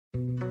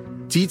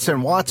Dietz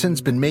and Watson's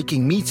been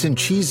making meats and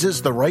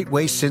cheeses the right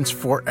way since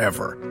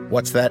forever.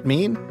 What's that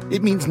mean?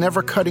 It means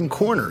never cutting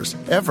corners,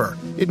 ever.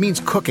 It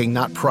means cooking,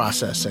 not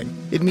processing.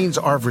 It means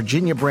our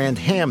Virginia brand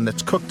ham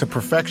that's cooked to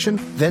perfection,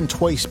 then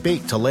twice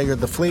baked to layer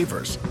the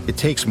flavors. It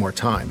takes more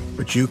time,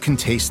 but you can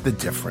taste the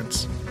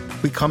difference.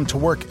 We come to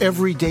work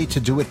every day to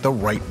do it the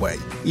right way,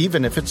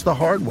 even if it's the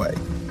hard way.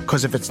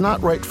 Because if it's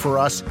not right for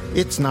us,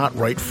 it's not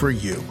right for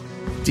you.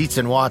 Dietz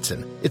and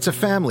Watson, it's a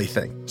family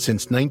thing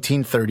since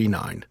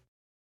 1939.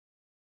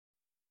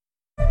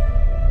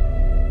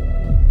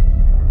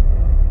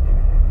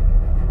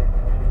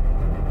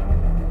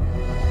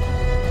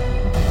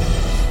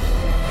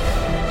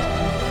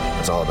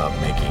 It's all about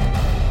making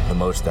the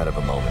most out of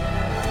a moment,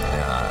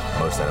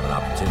 most out of an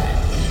opportunity.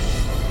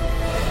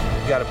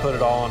 You've got to put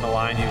it all on the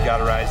line. You've got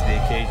to rise to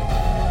the occasion.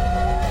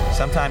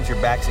 Sometimes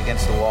your back's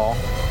against the wall.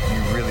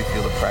 You really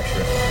feel the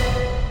pressure.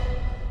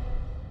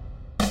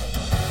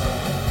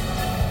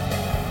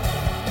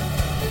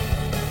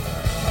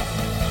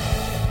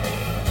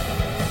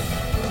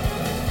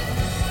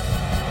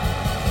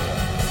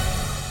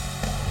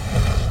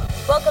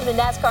 Welcome to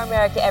NASCAR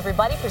America,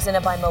 everybody,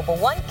 presented by Mobil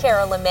 1.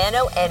 Cara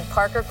Lamano and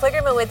Parker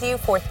Kligerman with you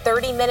for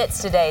 30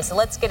 minutes today. So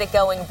let's get it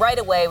going right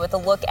away with a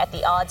look at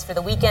the odds for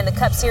the weekend. The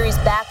Cup Series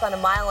back on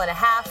 1.5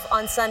 miles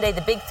on Sunday.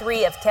 The big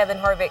three of Kevin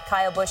Harvick,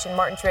 Kyle Busch, and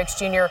Martin Truex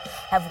Jr.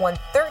 have won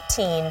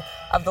 13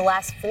 of the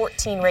last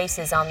 14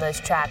 races on those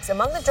tracks.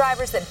 Among the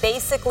drivers that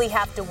basically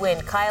have to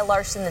win, Kyle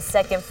Larson, the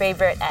second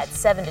favorite at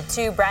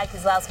 7-2. Brad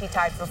Keselowski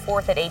tied for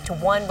fourth at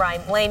 8-1.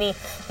 Ryan Blaney,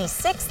 the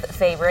sixth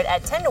favorite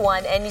at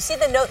 10-1. And you see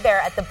the note there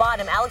at the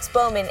bottom, Alex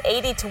Bowman,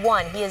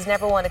 80-1. He has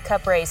never won a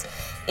Cup race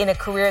in a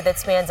career that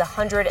spans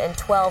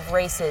 112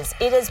 races.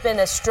 It has been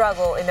a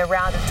struggle in the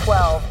round of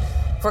 12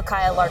 for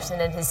Kyle Larson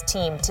and his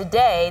team.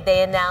 Today,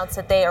 they announced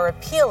that they are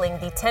appealing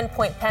the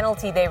 10-point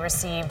penalty they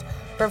received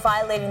for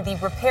violating the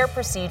repair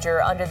procedure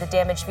under the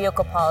damaged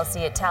vehicle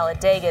policy at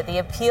Talladega. The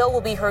appeal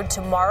will be heard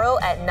tomorrow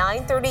at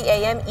 9:30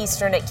 a.m.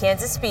 Eastern at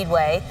Kansas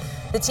Speedway.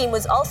 The team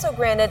was also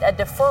granted a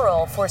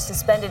deferral for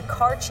suspended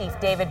car chief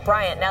David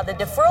Bryant. Now, the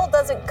deferral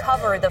doesn't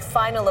cover the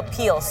final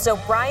appeal, so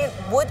Bryant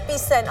would be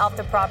sent off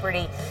the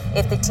property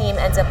if the team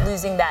ends up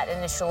losing that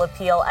initial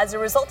appeal. As a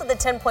result of the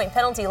 10-point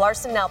penalty,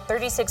 Larson now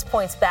 36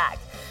 points back,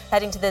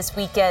 heading to this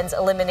weekend's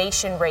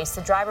elimination race.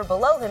 The driver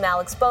below him,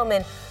 Alex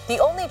Bowman, the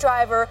only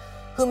driver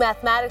who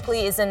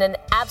mathematically is in an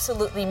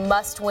absolutely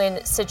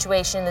must-win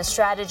situation. The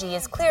strategy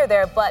is clear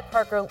there, but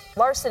Parker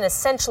Larson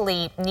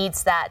essentially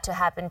needs that to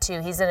happen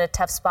too. He's in a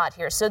tough spot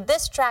here. So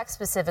this track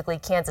specifically,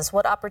 Kansas,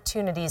 what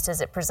opportunities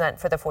does it present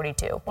for the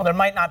 42? Well, there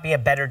might not be a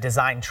better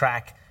designed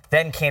track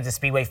than Kansas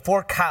Speedway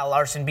for Kyle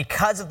Larson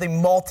because of the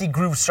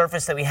multi-groove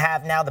surface that we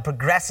have now, the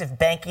progressive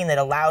banking that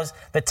allows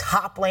the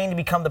top lane to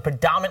become the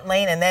predominant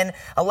lane and then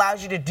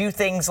allows you to do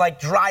things like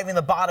driving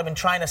the bottom and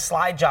trying a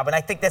slide job. And I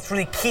think that's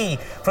really key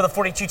for the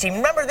 42 team.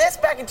 Remember this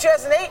back in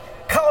 2008?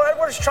 Carl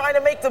Edwards trying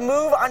to make the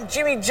move on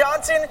Jimmy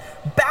Johnson,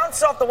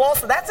 bounced off the wall.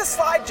 So that's a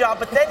slide job,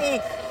 but then he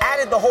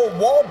added the whole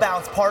wall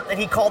bounce part that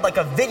he called like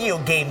a video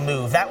game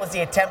move. That was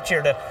the attempt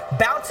here to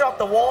bounce off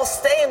the wall,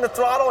 stay in the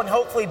throttle, and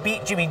hopefully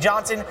beat Jimmy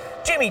Johnson.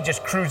 Jimmy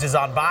just cruises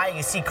on by.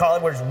 You see Carl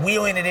Edwards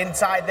wheeling it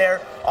inside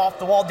there off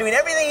the wall, doing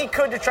everything he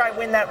could to try and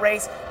win that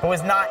race, but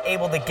was not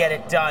able to get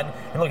it done.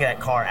 And look at that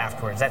car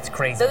afterwards. That's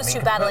crazy. Those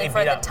two battling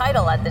for the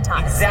title at the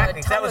time.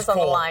 Exactly. So that was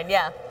cool. On the line,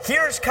 yeah.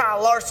 Here's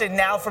Kyle Larson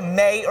now from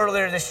May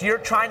earlier this year,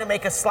 trying to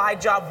make a slide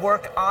job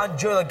work on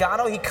Joey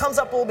Logano. He comes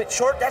up a little bit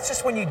short. That's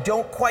just when you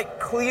don't quite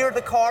clear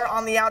the car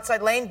on the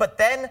outside lane, but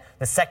then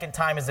the second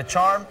time is the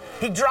charm.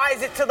 He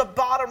drives it to the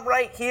bottom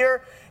right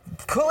here,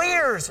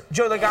 clears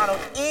Joey Logano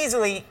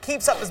easily,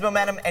 keeps up his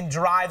momentum, and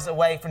drives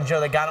away from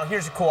Joey Logano.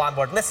 Here's a cool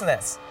onboard. Listen to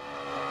this.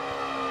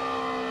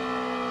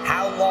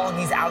 How long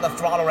he's out of the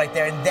throttle right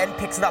there and then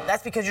picks it up.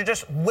 That's because you're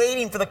just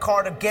waiting for the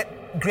car to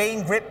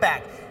gain grip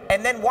back.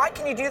 And then why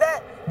can you do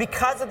that?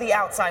 Because of the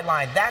outside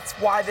line. That's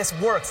why this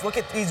works. Look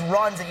at these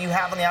runs that you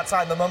have on the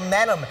outside, the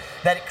momentum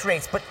that it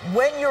creates. But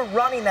when you're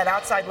running that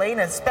outside lane,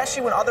 and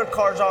especially when other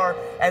cars are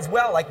as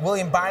well, like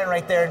William Byron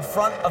right there in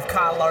front of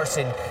Kyle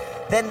Larson,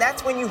 then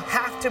that's when you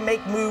have to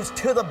make moves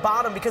to the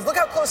bottom, because look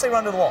how close they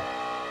run to the wall.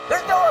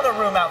 There's no other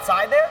room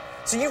outside there.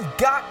 So you've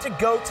got to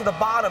go to the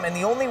bottom, and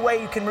the only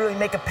way you can really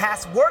make a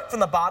pass work from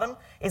the bottom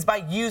is by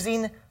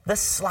using the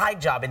slide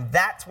job, and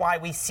that's why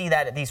we see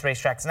that at these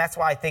racetracks, and that's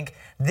why I think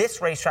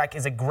this racetrack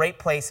is a great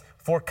place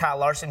for Kyle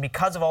Larson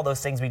because of all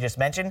those things we just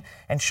mentioned.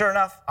 And sure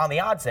enough, on the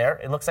odds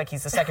there, it looks like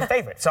he's the second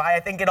favorite. So I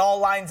think it all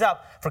lines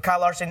up for Kyle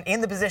Larson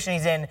in the position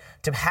he's in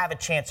to have a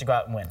chance to go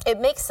out and win.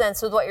 It makes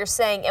sense with what you're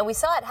saying, and we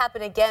saw it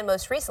happen again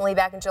most recently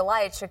back in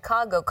July at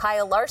Chicago.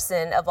 Kyle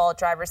Larson, of all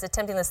drivers,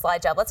 attempting the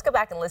slide job. Let's go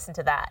back and listen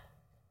to that.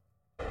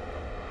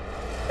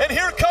 And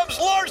here comes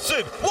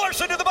Larson.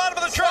 Larson to the bottom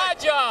of the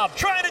track. Slide job.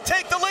 Trying to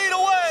take the lead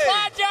away.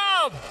 Slide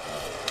job.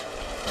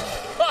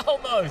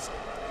 Almost.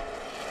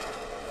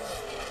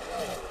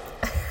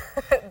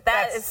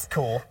 That's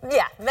cool.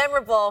 Yeah,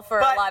 memorable for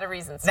a lot of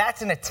reasons.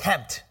 That's an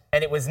attempt,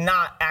 and it was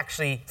not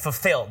actually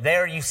fulfilled.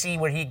 There you see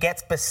where he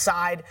gets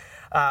beside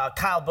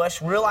Kyle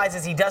Busch,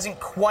 realizes he doesn't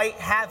quite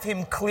have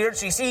him cleared.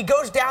 So you see, he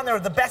goes down there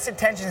with the best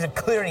intentions of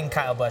clearing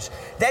Kyle Busch.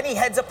 Then he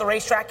heads up the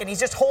racetrack, and he's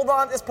just holding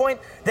on at this point.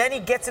 Then he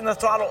gets in the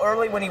throttle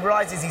early when he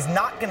realizes he's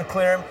not going to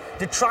clear him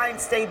to try and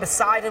stay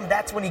beside him.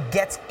 That's when he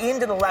gets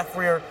into the left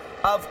rear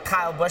of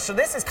Kyle Busch. So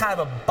this is kind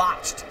of a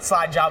botched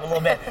slide job a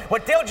little bit.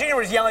 What Dale Jr.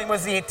 was yelling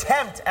was the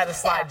attempt at a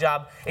slide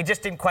job. It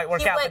just didn't quite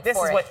work out. But this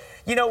is what,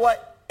 you know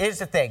what? Here's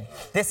the thing.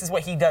 This is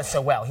what he does so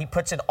well. He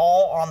puts it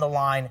all on the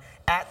line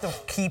at the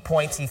key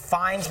points. He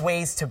finds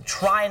ways to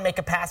try and make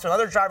a pass when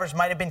other drivers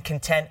might have been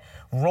content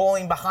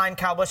rolling behind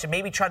Kyle Busch and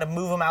maybe try to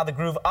move him out of the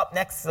groove up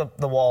next to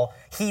the wall.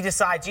 He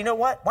decides, you know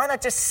what? Why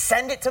not just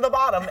send it to the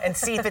bottom and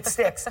see if it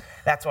sticks?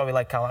 That's why we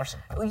like Kyle Larson.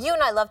 You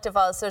and I love to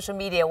follow social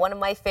media. One of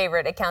my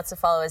favorite accounts to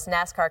follow is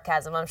NASCAR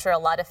Chasm. I'm sure a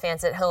lot of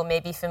fans at home may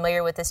be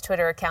familiar with his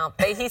Twitter account.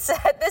 But he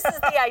said this is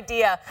the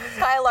idea.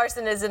 Kyle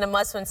Larson is in a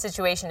must-win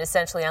situation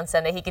essentially on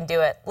Sunday. He can do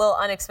it. A little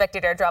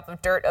unexpected airdrop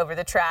of dirt over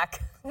the track.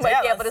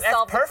 Might be able to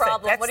solve the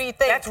problem. What do you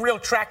think? That's real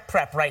track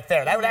prep right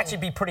there. That would actually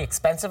be pretty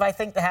expensive, I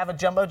think, to have a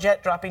jumbo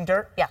jet dropping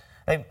dirt. Yeah.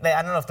 I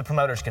don't know if the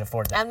promoters can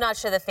afford that. I'm not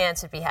sure the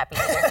fans would be happy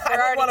either. I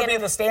don't want to be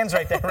in the stands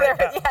right there. Right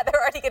now. Yeah, they're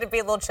already going to be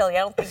a little chilly. I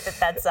don't think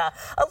that's a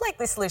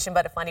likely solution,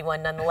 but a funny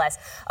one nonetheless.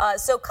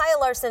 So Kyle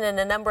Larson and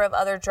a number of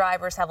other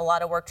drivers have a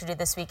lot of work to do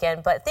this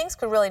weekend, but things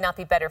could really not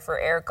be better for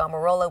Aric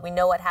Almirola. We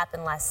know what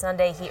happened last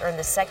Sunday. He earned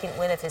the second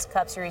win of his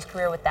Cup Series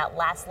career with that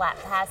last lap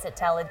pass at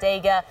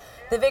Talladega.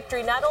 The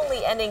victory not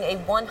only ending a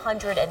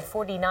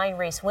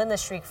 149-race winless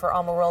streak for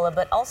Almirola,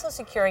 but also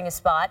securing a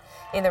spot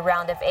in the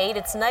round of 8.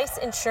 It's nice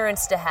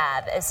insurance to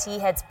have as he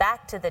heads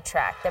back to the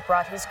track that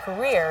brought his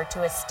career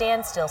to a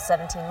standstill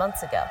 17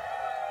 months ago.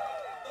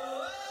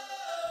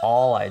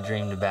 All I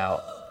dreamed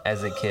about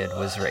as a kid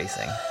was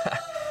racing.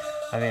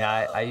 I mean,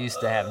 I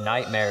used to have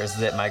nightmares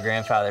that my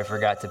grandfather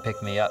forgot to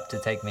pick me up to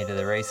take me to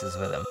the races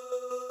with him.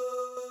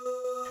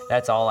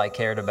 That's all I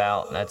cared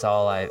about. That's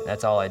all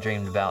I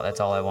dreamed about. That's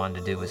all I wanted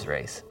to do was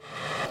race.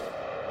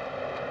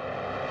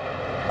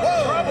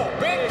 Whoa! Trouble!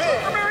 Big!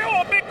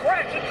 Almirola, big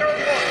crash in turn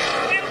 1.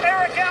 New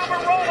Aric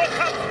Almirola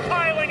comes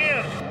piling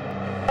in.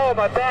 Oh,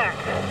 my back.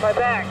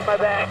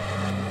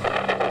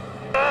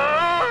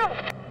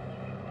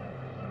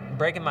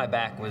 Breaking my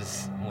back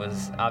was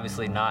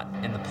obviously not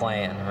in the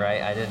plan,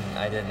 right? I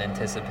didn't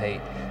anticipate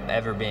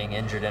ever being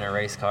injured in a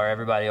race car.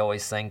 Everybody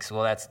always thinks,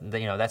 well, that's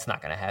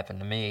not going to happen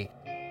to me.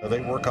 They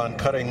work on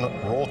cutting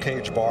roll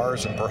cage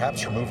bars and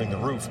perhaps removing the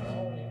roof.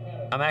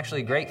 I'm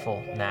actually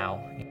grateful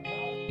now.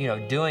 You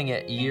know, doing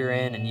it year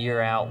in and year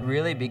out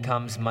really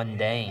becomes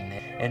mundane.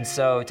 And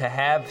so to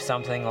have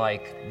something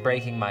like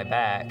breaking my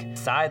back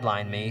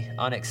sideline me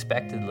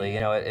unexpectedly,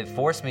 it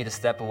forced me to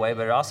step away,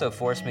 but it also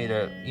forced me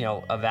to,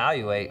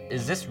 evaluate,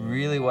 is this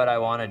really what I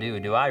want to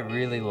do? Do I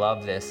really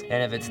love this?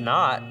 And if it's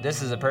not,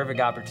 this is a perfect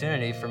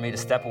opportunity for me to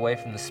step away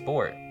from the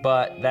sport.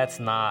 But that's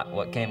not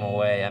what came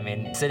away. I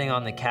mean, sitting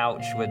on the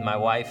couch with my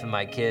wife and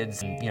my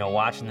kids and,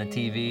 watching the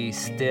TV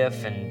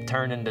stiff and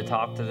turning to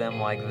talk to them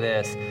like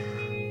this,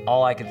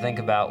 all I could think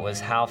about was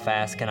how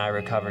fast can I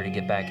recover to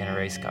get back in a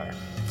race car.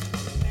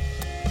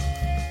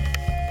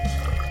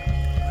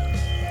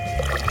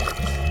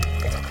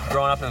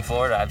 Growing up in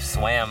Florida, I've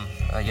swam,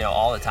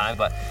 all the time,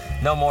 but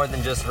no more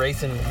than just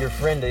racing your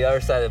friend to the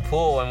other side of the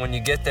pool. And when you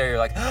get there, you're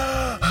like,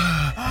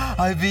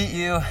 I beat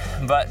you.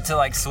 But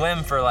to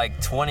swim for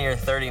 20 or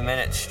 30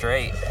 minutes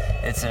straight,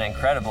 it's an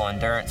incredible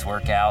endurance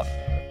workout.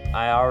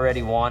 I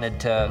already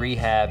wanted to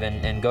rehab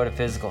and go to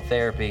physical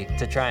therapy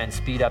to try and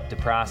speed up the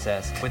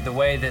process. With the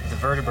way that the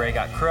vertebrae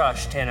got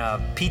crushed in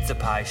a pizza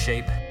pie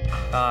shape,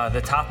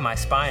 the top of my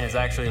spine is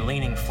actually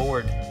leaning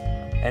forward.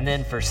 And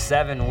then for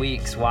 7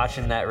 weeks,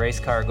 watching that race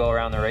car go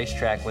around the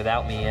racetrack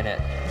without me in it,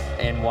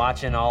 and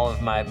watching all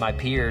of my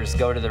peers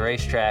go to the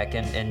racetrack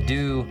and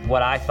do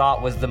what I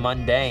thought was the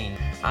mundane,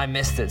 I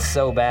missed it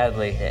so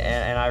badly.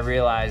 And I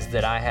realized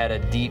that I had a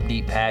deep,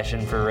 deep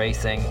passion for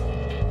racing.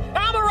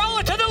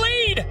 Almirola to the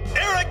lead!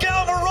 Aric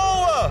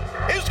Almirola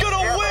is going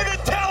to win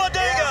at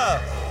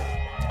Talladega!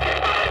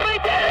 We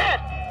did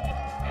it!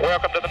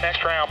 Welcome to the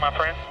next round, my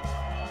friend.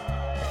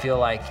 I feel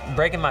like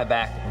breaking my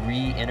back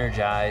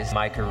re-energized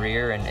my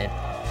career, and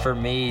for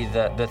me,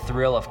 the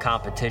thrill of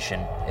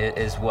competition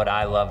is what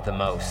I love the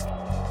most.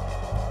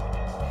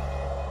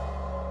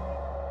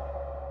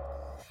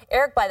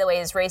 Aric, by the way,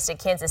 has raced at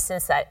Kansas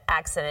since that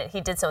accident.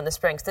 He did so in the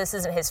spring, so this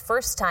isn't his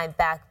first time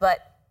back,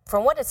 but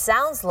from what it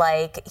sounds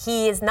like,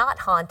 he is not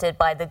haunted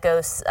by the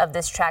ghosts of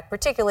this track,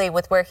 particularly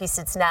with where he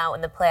sits now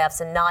in the playoffs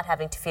and not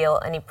having to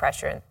feel any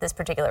pressure in this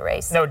particular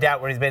race. No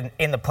doubt where he's been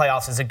in the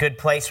playoffs is a good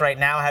place right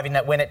now, having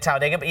that win at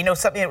Talladega. But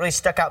something that really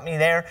stuck out to me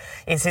there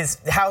is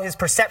how his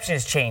perception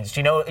has changed.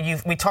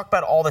 We talk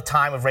about it all the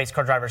time with race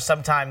car drivers.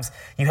 Sometimes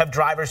you have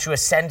drivers who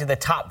ascend to the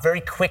top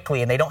very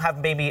quickly, and they don't have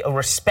maybe a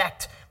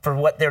respect for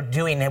what they're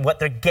doing and what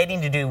they're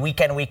getting to do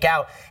week in, week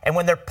out. And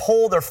when they're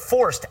pulled or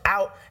forced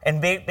out and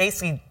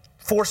basically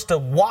forced to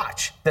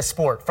watch the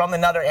sport from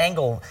another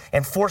angle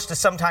and forced to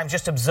sometimes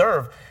just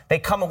observe, they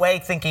come away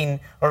thinking,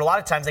 or a lot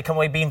of times they come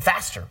away being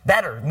faster,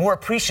 better, more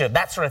appreciative,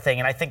 that sort of thing.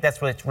 And I think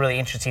that's what's really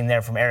interesting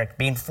there from Eric.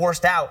 Being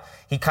forced out,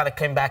 he kind of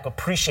came back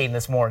appreciating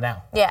this more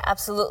now. Yeah,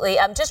 absolutely.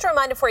 Just a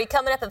reminder for you,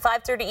 coming up at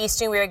 5:30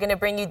 Eastern, we are going to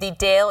bring you the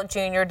Dale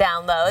Jr.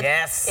 download.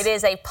 Yes. It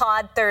is a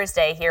Pod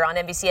Thursday here on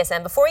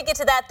NBCSN. Before we get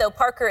to that, though,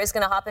 Parker is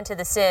going to hop into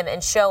the sim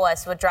and show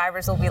us what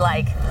drivers will be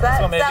like. Is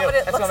that what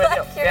it looks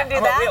like? You're going to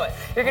do that?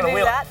 You're going to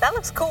do that? That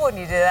looks cool when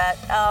you do that.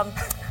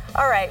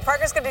 All right,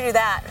 Parker's going to do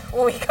that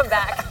when we come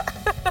back.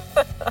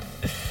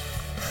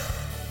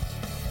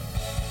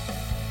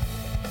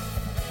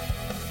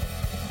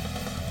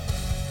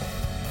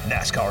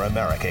 NASCAR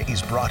America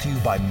is brought to you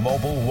by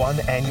Mobil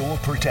 1 Annual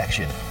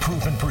Protection.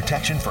 Proven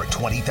protection for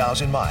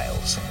 20,000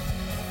 miles.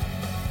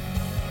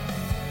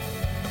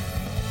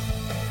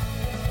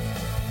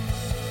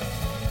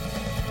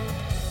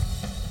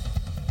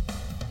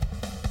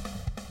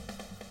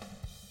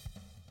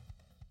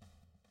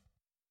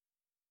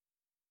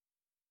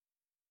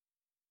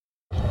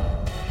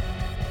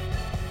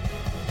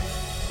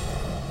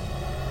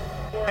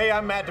 Hey,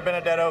 I'm Matt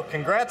DiBenedetto.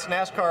 Congrats,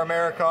 NASCAR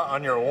America,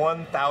 on your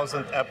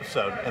 1,000th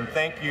episode, and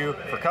thank you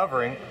for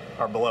covering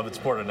our beloved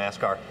sport of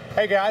NASCAR.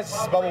 Hey guys, this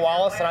is Bubba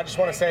Wallace, and I just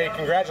want to say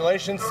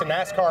congratulations to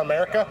NASCAR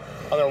America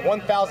on their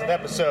 1,000th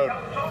episode.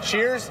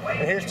 Cheers,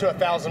 and here's to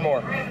 1,000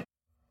 more.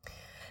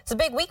 It's a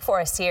big week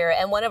for us here,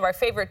 and one of our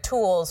favorite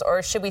tools,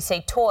 or should we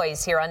say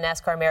toys, here on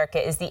NASCAR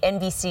America is the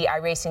NBC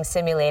iRacing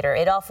Simulator.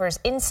 It offers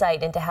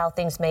insight into how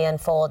things may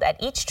unfold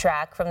at each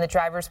track from the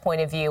driver's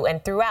point of view,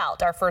 and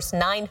throughout our first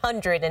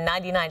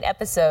 999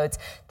 episodes,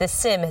 the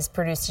sim has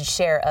produced its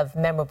share of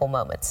memorable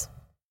moments.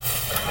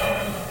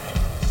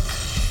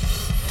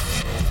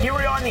 Here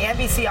we are in the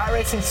NBC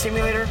iRacing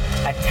Simulator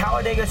at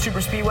Talladega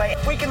Superspeedway.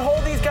 If we can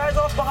hold these guys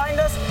off behind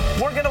us,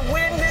 we're going to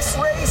win this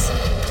race.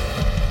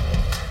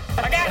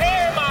 I got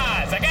hair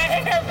mods! I got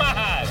hair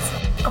mods!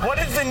 What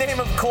is the name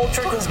of Cole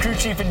Trickle's crew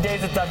chief in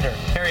Days of Thunder?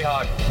 Harry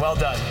Hogg. Well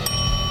done.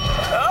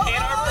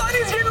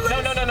 He's getting loose.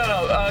 No.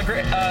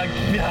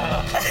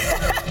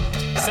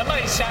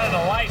 Somebody shouted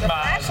a light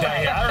mod down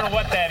here. I don't know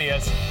what that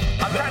is.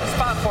 I'm trying to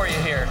spot for you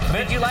here.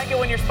 Did you like it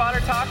when your spotter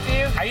talked to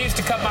you? I used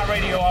to cut my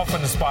radio off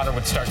when the spotter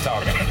would start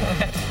talking.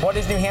 What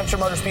is New Hampshire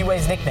Motor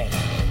Speedway's nickname?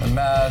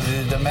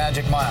 The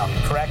Magic Mile.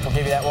 Correct. We'll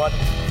give you that one.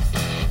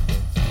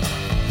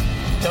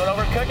 Don't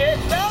overcook it.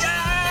 No!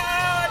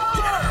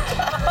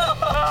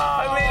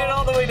 I made it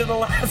all the way to the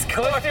last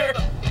corner.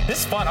 This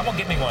is fun. I'm going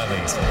to get me one of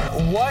these.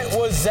 What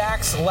was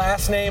Zach's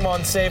last name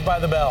on Saved by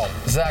the Bell?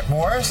 Zach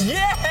Morris?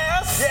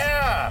 Yes!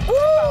 Yeah!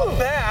 Woo!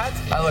 That.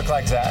 I look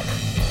like Zach.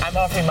 I'm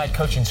offering my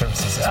coaching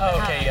services.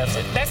 Okay, yes.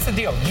 That's the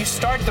deal. You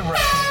start the race.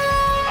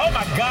 Oh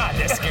my God,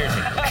 that scared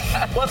me.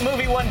 What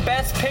movie won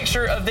Best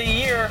Picture of the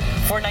Year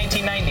for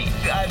 1990?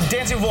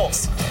 Dancing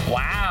Wolves.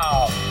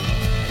 Wow.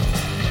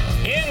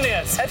 In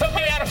this. Put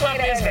me out of my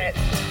misery.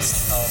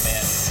 Oh,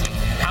 man.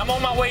 I'm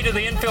on my way to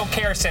the Infield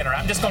Care Center.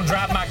 I'm just going to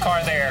drive my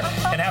car there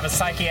and have a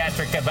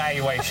psychiatric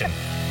evaluation.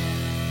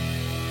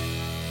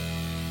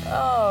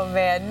 Oh,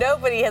 man.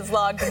 Nobody has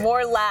logged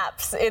more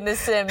laps in the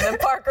sim than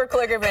Parker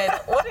Kligerman.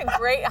 What a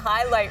great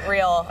highlight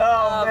reel.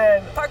 Oh,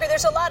 man. Parker,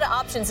 there's a lot of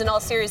options in all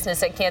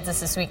seriousness at Kansas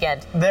this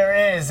weekend.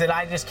 There is, and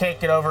I just can't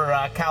get over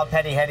Kyle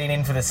Petty heading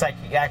in for the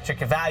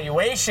psychiatric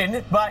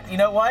evaluation. But you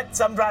know what?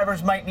 Some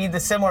drivers might need the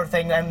similar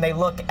thing, and they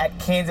look at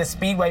Kansas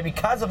Speedway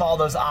because of all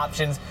those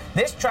options.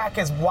 This track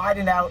has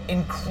widened out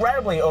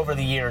incredibly over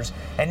the years,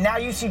 and now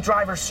you see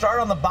drivers start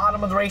on the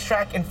bottom of the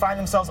racetrack and find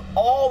themselves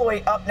all the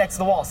way up next to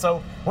the wall.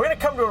 So we're going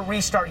to come to a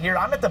restart here.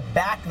 I'm at the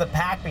back of the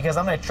pack because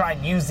I'm going to try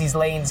and use these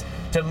lanes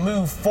to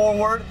move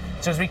forward.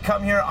 So as we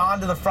come here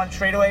onto the front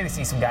straightaway, we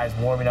see some guys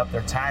warming up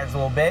their tires a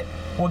little bit.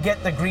 We'll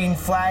get the green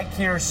flag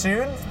here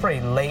soon. It's a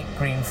pretty late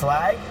green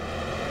flag.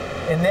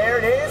 And there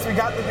it is. We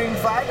got the green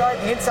flag. All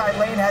right, the inside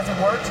lane hasn't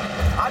worked.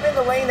 I'm in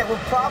the lane that we'll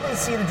probably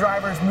see the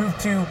drivers move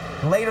to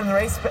later in the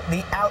race, but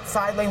the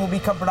outside lane will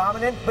become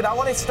predominant. But I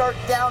want to start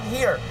down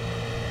here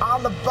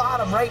on the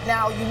bottom right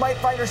now. You might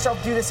find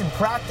yourself do this in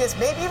practice,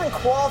 maybe even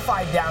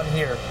qualified down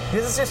here.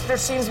 Because it's just, there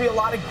seems to be a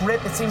lot of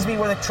grip. It seems to be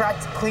where the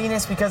track's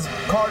cleanest because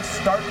cars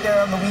start there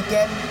on the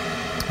weekend.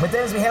 But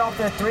then as we head off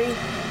to the 3,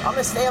 I'm going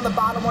to stay on the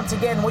bottom once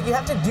again. What you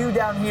have to do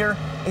down here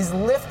is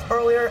lift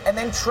earlier and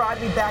then try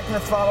to be back in the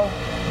throttle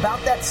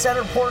about that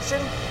center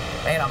portion.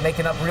 Man, I'm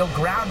making up real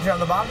ground here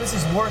on the bottom. This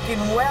is working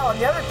well. And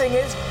the other thing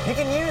is, you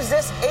can use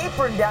this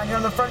apron down here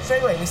on the front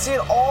straightaway. We see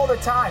it all the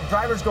time.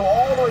 Drivers go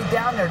all the way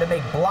down there to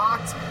make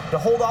blocks, to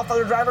hold off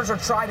other drivers, or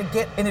try to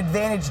get an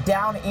advantage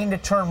down into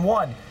turn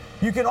 1.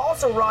 You can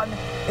also run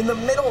in the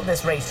middle of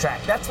this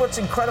racetrack. That's what's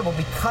incredible.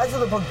 Because of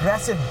the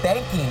progressive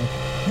banking,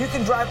 you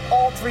can drive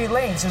all 3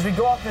 lanes. As we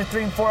go off into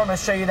 3 and 4, I'm going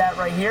to show you that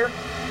right here.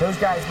 Those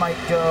guys might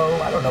go,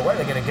 I don't know where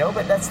they're going to go,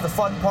 but that's the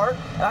fun part.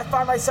 And I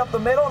find myself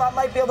in the middle, and I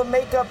might be able to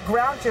make up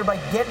ground here by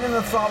getting in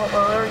the throttle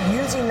earlier,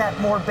 using that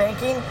more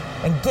banking,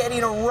 and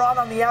getting a run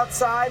on the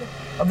outside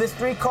of this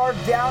 3 car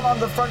down on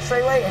the front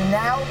straightaway. And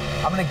now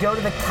I'm going to go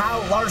to the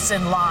Kyle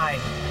Larson line.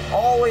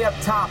 all the way up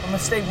top. I'm going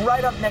to stay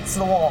right up next to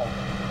the wall.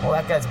 Well,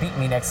 that guy's beating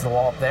me next to the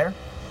wall up there.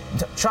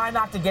 Try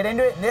not to get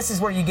into it, and this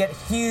is where you get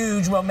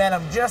huge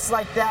momentum, just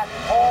like that,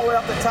 all the way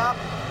up the top.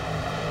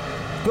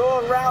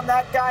 Go around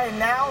that guy, and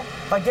now,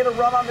 if I get a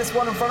run on this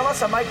one in front of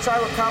us, I might try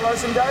what Kyle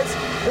Larson does.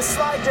 The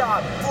slide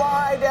job,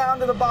 fly down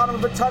to the bottom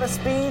of a ton of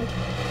speed,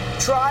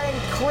 try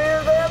and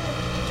clear them.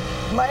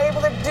 Am I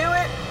able to do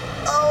it?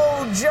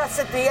 Oh, just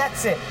at the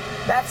exit.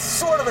 That's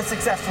sort of a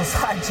successful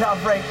slide job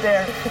right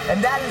there,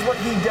 and that is what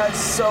he does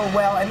so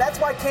well. And that's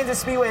why Kansas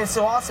Speedway is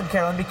so awesome,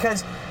 Carolyn,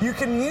 because you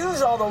can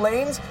use all the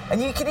lanes,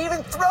 and you can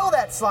even throw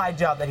that slide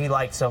job that he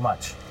likes so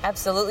much.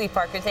 Absolutely,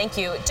 Parker. Thank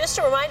you. Just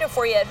a reminder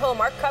for you at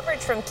home, our coverage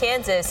from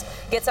Kansas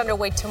gets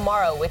underway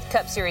tomorrow with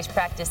Cup Series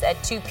practice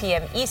at 2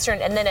 p.m. Eastern.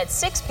 And then at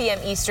 6 p.m.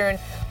 Eastern,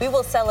 we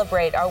will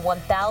celebrate our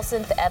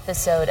 1,000th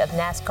episode of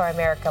NASCAR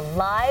America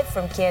live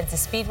from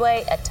Kansas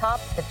Speedway atop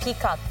the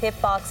Peacock Pit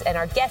Box. And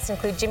our guests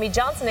include Jimmy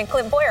Johnson and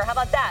Clint Boyer. How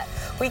about that?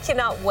 We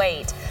cannot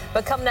wait.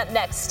 But coming up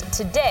next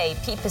today,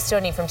 Pete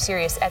Pistone from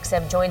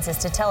SiriusXM joins us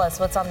to tell us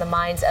what's on the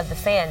minds of the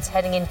fans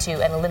heading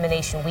into an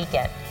elimination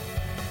weekend.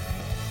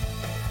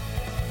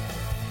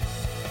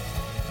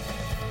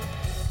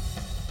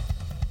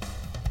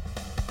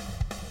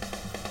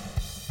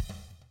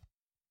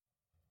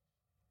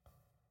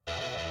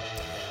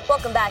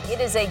 Welcome back. It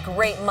is a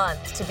great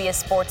month to be a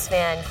sports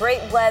fan.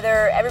 Great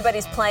weather,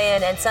 everybody's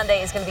playing, and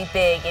Sunday is going to be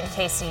big in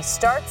KC.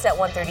 Starts at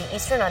 1:30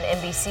 Eastern on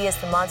NBC as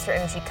the Monster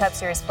Energy Cup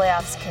Series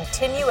playoffs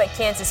continue at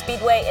Kansas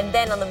Speedway. And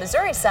then on the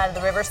Missouri side of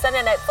the river,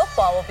 Sunday Night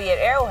Football will be at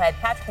Arrowhead.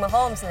 Patrick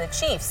Mahomes and the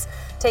Chiefs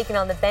taking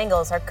on the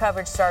Bengals. Our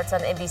coverage starts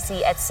on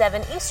NBC at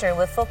 7 Eastern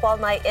with Football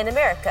Night in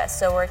America.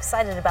 So we're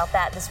excited about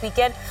that this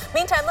weekend.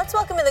 Meantime, let's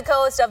welcome in the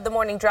co-host of The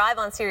Morning Drive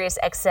on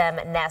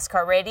SiriusXM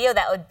NASCAR Radio.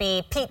 That would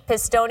be Pete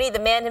Pistone, the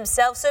man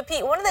himself. So,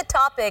 Pete, one of the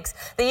topics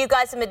that you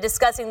guys have been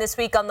discussing this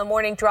week on The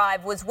Morning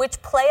Drive was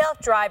which playoff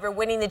driver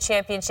winning the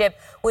championship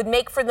would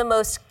make for the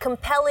most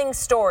compelling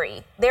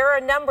story. There are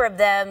a number of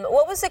them.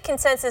 What was the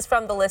consensus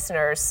from the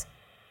listeners?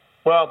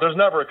 Well, there's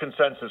never a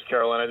consensus,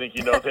 Carolyn. I think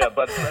you know that.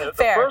 But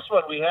the first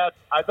one we had,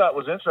 I thought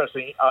was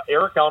interesting,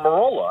 Aric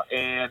Almirola.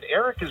 And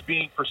Aric is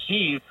being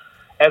perceived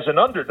as an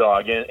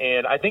underdog.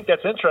 And I think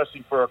that's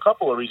interesting for a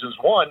couple of reasons.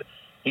 One,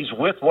 he's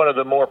with one of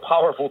the more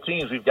powerful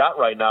teams we've got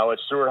right now at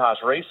Stewart-Haas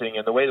Racing.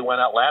 And the way they went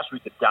out last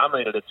week, it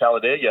dominated at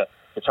Talladega.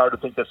 It's hard to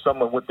think that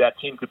someone with that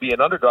team could be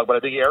an underdog. But I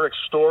think Eric's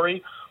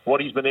story,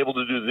 what he's been able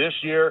to do this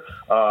year,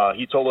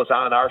 he told us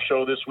on our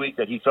show this week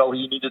that he felt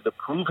he needed to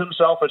prove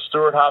himself at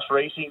Stewart-Haas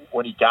Racing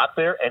when he got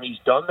there, and he's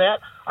done that.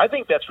 I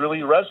think that's really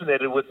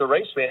resonated with the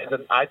race fans,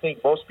 and I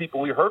think most people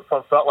we heard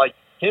from felt like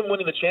him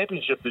winning the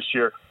championship this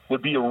year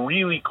would be a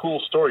really cool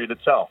story to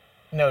tell.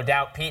 No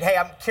doubt, Pete. Hey,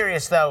 I'm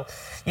curious, though.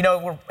 You know,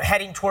 we're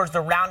heading towards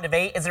the round of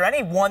 8. Is there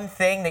any one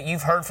thing that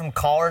you've heard from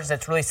callers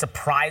that's really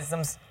surprised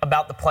them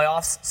about the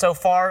playoffs so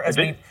far as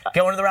we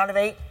go into the round of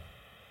 8?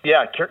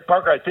 Yeah,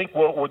 Parker, I think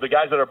we're the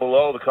guys that are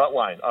below the cut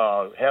line.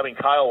 Having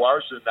Kyle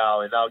Larson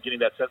now and now getting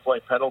that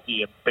 10-point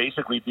penalty and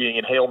basically being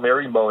in Hail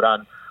Mary mode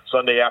on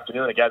Sunday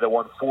afternoon, a guy that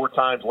won 4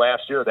 times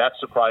last year, that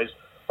surprised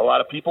a lot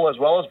of people, as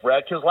well as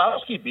Brad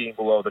Keselowski being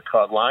below the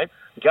cut line.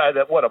 The guy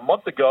that, a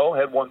month ago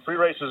had won 3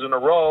 races in a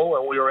row,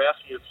 and we were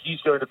asking if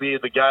he's going to be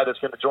the guy that's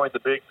going to join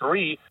the Big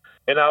 3.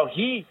 And now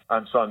he,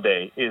 on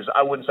Sunday, is,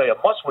 I wouldn't say a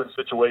must-win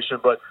situation,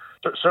 but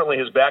certainly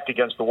his back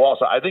against the wall.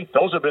 So I think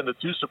those have been the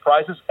 2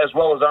 surprises, as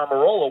well as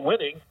Almirola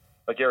winning,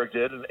 like Aric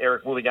did, and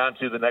Aric moving on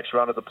to the next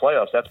round of the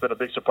playoffs. That's been a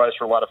big surprise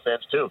for a lot of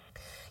fans, too.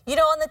 You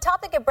know, on the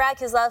topic of Brad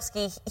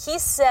Keselowski, he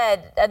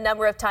said a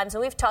number of times,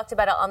 and we've talked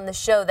about it on the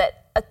show,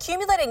 that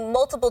accumulating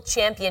multiple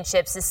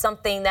championships is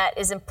something that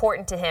is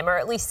important to him, or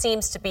at least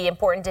seems to be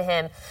important to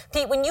him.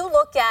 Pete, when you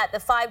look at the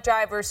 5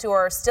 drivers who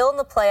are still in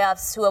the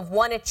playoffs, who have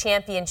won a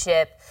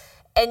championship,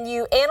 and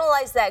you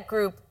analyze that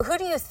group, who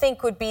do you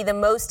think would be the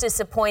most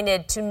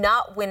disappointed to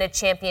not win a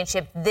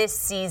championship this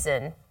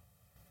season?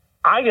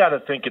 I got to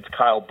think it's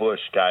Kyle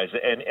Busch, guys,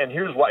 and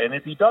here's why. And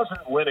if he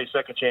doesn't win a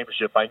second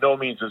championship, by no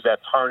means does that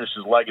tarnish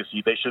his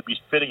legacy. They should be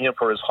fitting him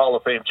for his Hall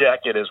of Fame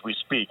jacket as we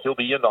speak. He'll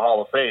be in the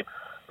Hall of Fame.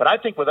 But I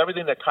think with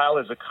everything that Kyle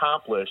has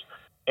accomplished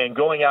and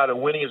going out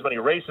and winning as many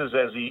races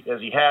as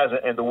he has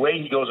and the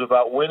way he goes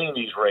about winning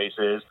these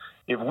races,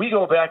 if we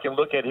go back and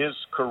look at his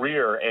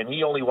career and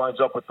he only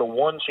winds up with the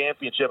 1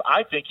 championship,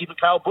 I think even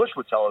Kyle Busch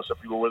would tell us, if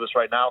he were with us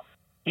right now,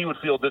 he would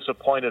feel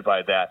disappointed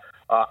by that.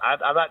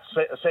 I'm not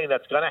saying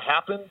that's going to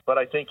happen, but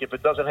I think if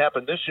it doesn't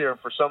happen this year and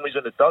for some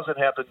reason it doesn't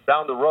happen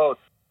down the road,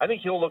 I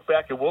think he'll look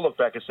back and we'll look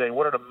back and say,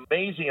 what an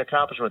amazing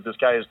accomplishment this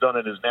guy has done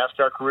in his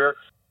NASCAR career.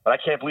 But I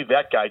can't believe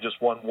that guy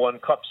just won 1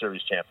 Cup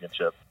Series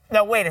championship.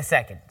 Now, wait a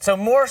second. So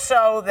more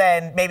so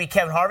than maybe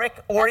Kevin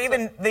Harvick or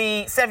even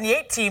the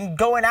 78 team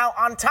going out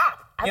on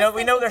top. You know,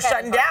 we know they're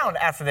shutting down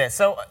after this.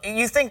 So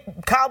you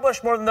think Kyle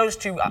Busch more than those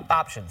 2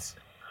 options?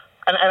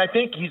 And I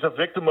think he's a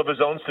victim of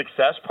his own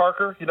success,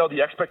 Parker. You know,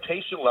 the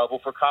expectation level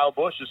for Kyle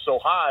Busch is so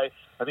high.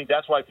 I think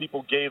that's why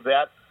people gave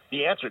that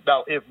the answer.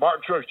 Now, if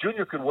Martin Truex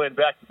Jr. could win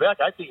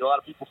back-to-back, I think a lot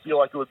of people feel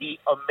like it would be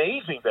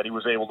amazing that he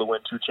was able to win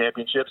 2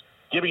 championships.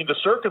 giving the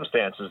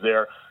circumstances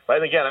there.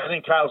 But again, I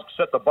think Kyle's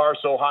set the bar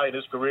so high in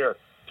his career.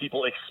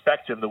 People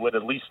expect him to win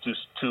at least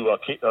two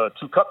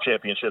Cup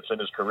championships in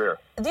his career.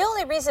 The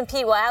only reason,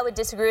 Pete, why I would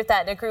disagree with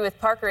that and agree with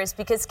Parker is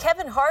because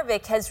Kevin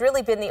Harvick has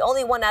really been the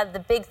only one out of the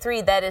big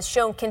three that has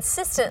shown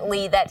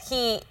consistently that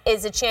he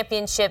is a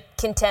championship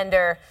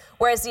contender,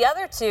 whereas the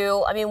other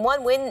two, I mean,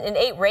 one win in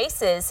 8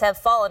 races, have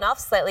fallen off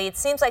slightly. It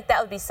seems like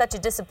that would be such a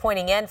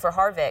disappointing end for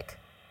Harvick.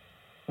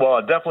 Well,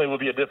 it definitely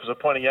would be a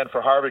disappointing end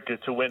for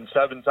Harvick to win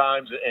 7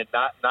 times and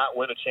not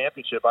win a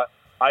championship.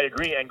 I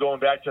agree, and going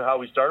back to how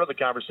we started the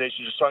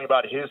conversation, just talking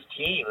about his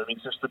team, I mean,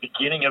 since the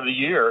beginning of the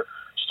year,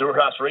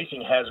 Stewart-Haas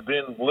Racing has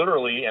been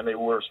literally, and they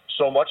were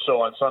so much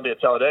so on Sunday at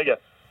Talladega,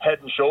 head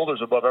and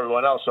shoulders above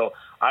everyone else. So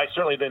I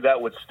certainly think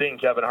that would sting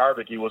Kevin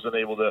Harvick. He wasn't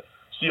able to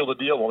seal the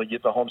deal when we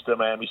get to Homestead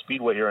Miami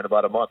Speedway here in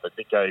about a month. I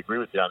think I agree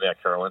with you on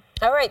that, Carolyn.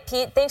 All right,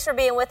 Pete, thanks for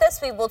being with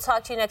us. We will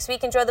talk to you next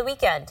week. Enjoy the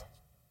weekend.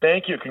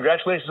 Thank you.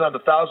 Congratulations on the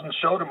 1,000th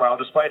show tomorrow.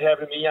 Despite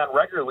having me on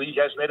regularly, you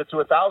guys made it to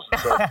 1,000.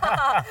 So.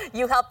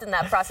 You helped in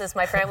that process,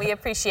 my friend. We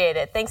appreciate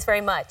it. Thanks very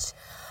much.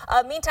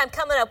 Meantime,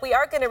 coming up, we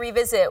are going to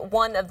revisit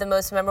one of the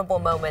most memorable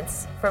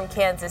moments from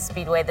Kansas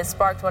Speedway that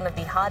sparked one of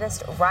the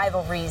hottest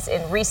rivalries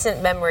in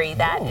recent memory.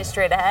 That is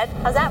straight ahead.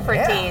 How's that for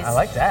a tease? I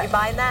like that. You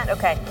buying that?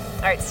 Okay.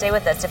 All right, stay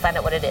with us to find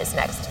out what it is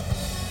next.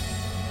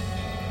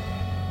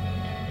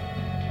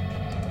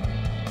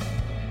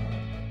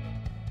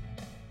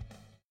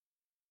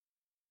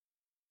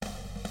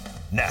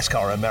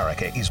 NASCAR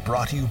America is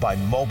brought to you by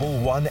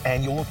Mobil 1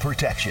 Annual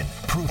Protection.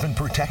 Proven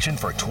protection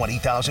for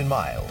 20,000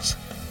 miles.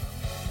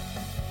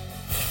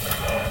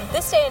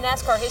 This day in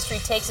NASCAR history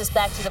takes us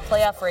back to the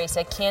playoff race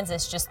at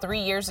Kansas just 3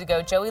 years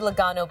ago. Joey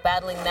Logano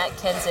battling Matt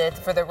Kenseth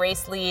for the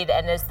race lead,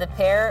 and as the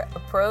pair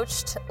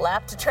approached,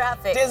 lapped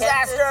traffic.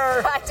 Disaster!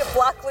 Kenseth tried to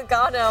block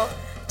Logano,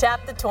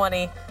 tapped the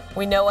 20.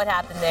 We know what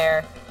happened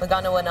there.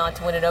 Logano went on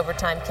to win in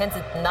overtime.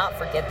 Kenseth did not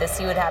forget this.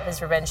 He would have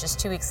his revenge just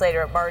 2 weeks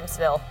later at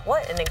Martinsville.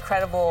 What an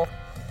incredible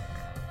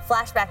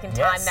flashback in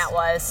time that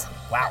was.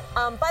 Wow.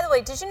 By the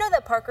way, did you know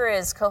that Parker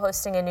is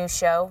co-hosting a new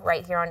show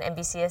right here on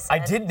NBCSN? I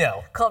did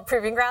know. Called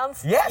Proving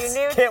Grounds? Yes. You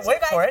knew? Can't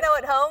wait for it. You guys know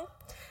at home?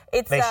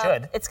 They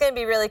should. It's going to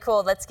be really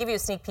cool. Let's give you a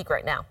sneak peek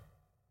right now.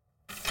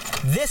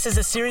 This is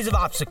a series of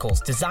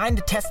obstacles designed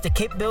to test the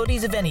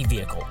capabilities of any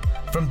vehicle,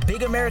 from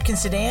big American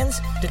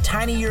sedans to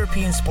tiny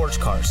European sports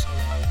cars.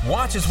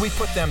 Watch as we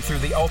put them through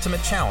the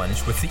ultimate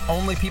challenge with the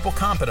only people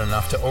competent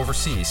enough to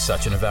oversee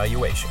such an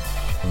evaluation.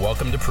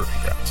 Welcome to Proving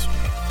Grounds.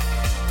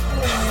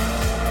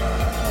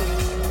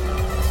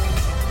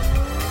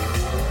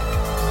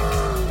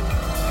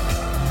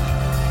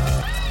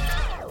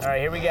 All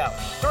right, here we go.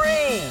 3,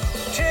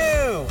 2,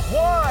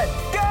 1,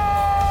 go!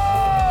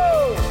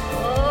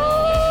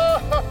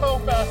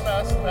 Oh,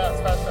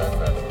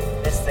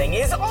 fast. This thing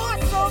is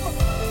awesome!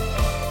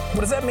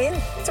 What does that mean?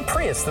 It's a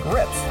Prius that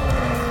rips.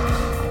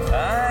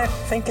 I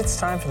think it's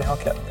time for the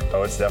Hellcat.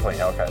 Oh, it's definitely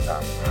Hellcat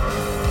time.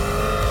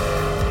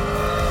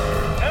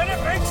 And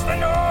it makes the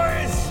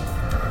noise!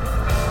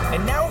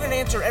 And now we're going to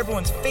answer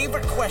everyone's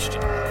favorite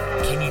question.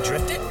 Can you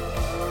drift it?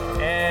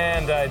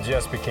 And I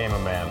just became a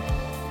man.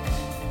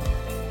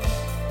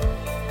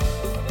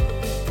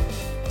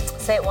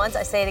 Say it once,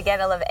 I say it again.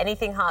 I love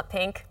anything hot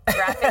pink.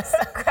 Graphics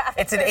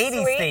It's an are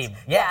 80s sweet. theme.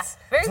 Yes.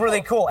 Yeah, very it's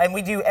really cool. And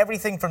we do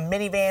everything from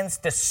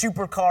minivans to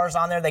supercars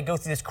on there. They go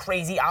through this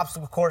crazy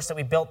obstacle course that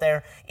we built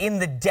there in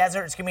the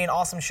desert. It's going to be an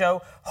awesome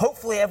show.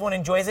 Hopefully everyone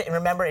enjoys it. And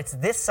remember, it's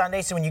this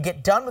Sunday. So when you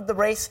get done with the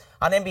race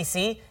on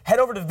NBC, head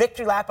over to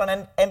Victory Lap on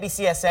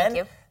NBCSN. Thank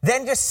you.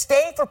 Then just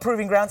stay for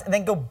Proving Grounds and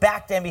then go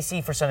back to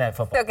NBC for Sunday Night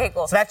Football. Okay,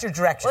 cool. So that's your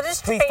direction.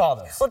 Please follow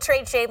those. We'll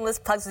trade shameless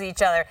plugs with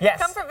each other.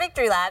 Yes. Come for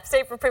Victory Lap,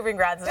 stay for Proving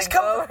Grounds, and Just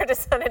then go over to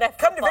Sunday Night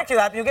Football. Come to Victory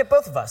Lap and you'll get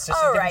both of us.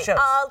 Just All in right, different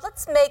shows.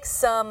 let's make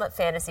some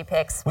fantasy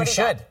picks. We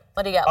should.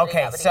 What do you got?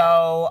 Okay,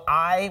 so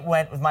I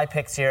went with my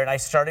picks here, and I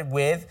started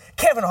with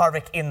Kevin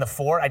Harvick in the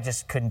Ford. I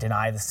just couldn't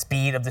deny the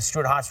speed of the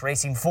Stewart-Haas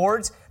Racing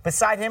Fords.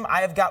 Beside him,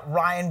 I have got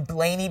Ryan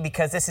Blaney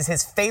because this is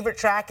his favorite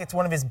track. It's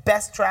one of his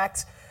best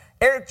tracks.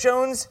 Eric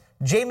Jones,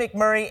 Jay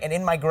McMurray, and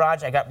in my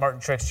garage, I got Martin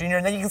Truex Jr.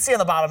 And then you can see on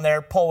the bottom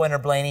there, pole winner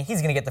Blaney.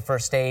 He's going to get the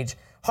first stage.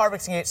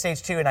 Harvick's going to get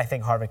stage 2, and I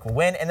think Harvick will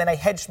win. And then I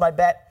hedged my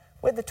bet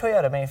with the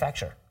Toyota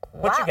manufacturer.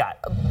 What you got?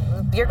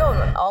 You're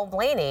going all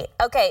Blaney.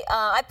 Okay,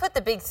 I put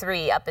the big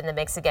 3 up in the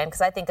mix again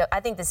because I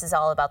think this is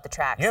all about the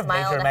tracks. You have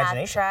Mile major and a half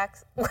imagination.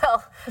 tracks.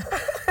 Well,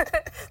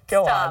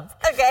 Go stop.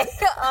 Okay,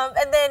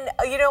 and then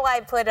you know why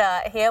I put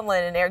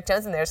Hamlin and Eric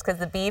Jones in there is because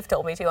the Beef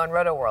told me to on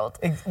Roto World.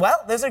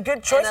 Well, those are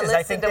good choices. And I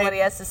listened to what he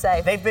has to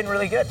say. They've been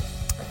really good.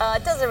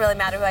 It doesn't really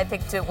matter who I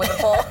pick to win the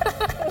poll.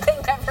 They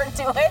never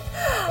do it.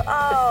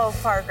 Oh,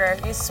 Parker,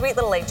 you sweet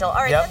little angel. All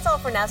right, That's all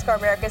for NASCAR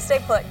America. Stay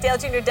put. Dale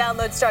Jr.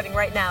 download starting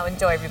right now.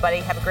 Enjoy, everybody.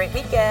 Have a great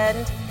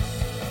weekend.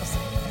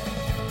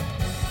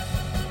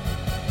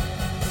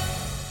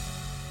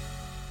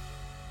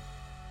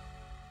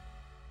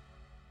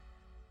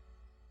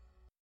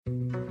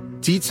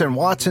 Dietz &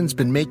 Watson's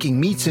been making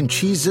meats and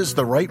cheeses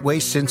the right way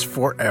since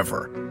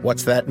forever.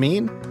 What's that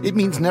mean? It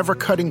means never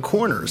cutting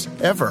corners,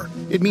 ever.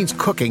 It means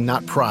cooking,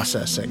 not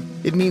processing.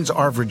 It means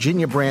our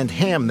Virginia brand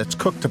ham that's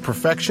cooked to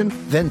perfection,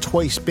 then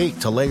twice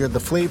baked to layer the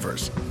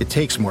flavors. It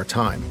takes more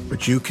time,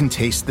 but you can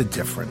taste the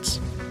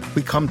difference.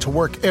 We come to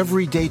work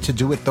every day to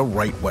do it the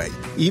right way,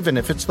 even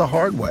if it's the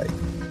hard way.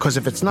 Because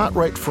if it's not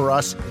right for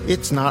us,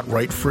 it's not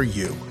right for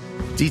you.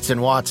 Dietz &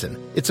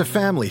 Watson, it's a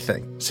family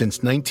thing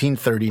since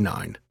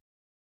 1939.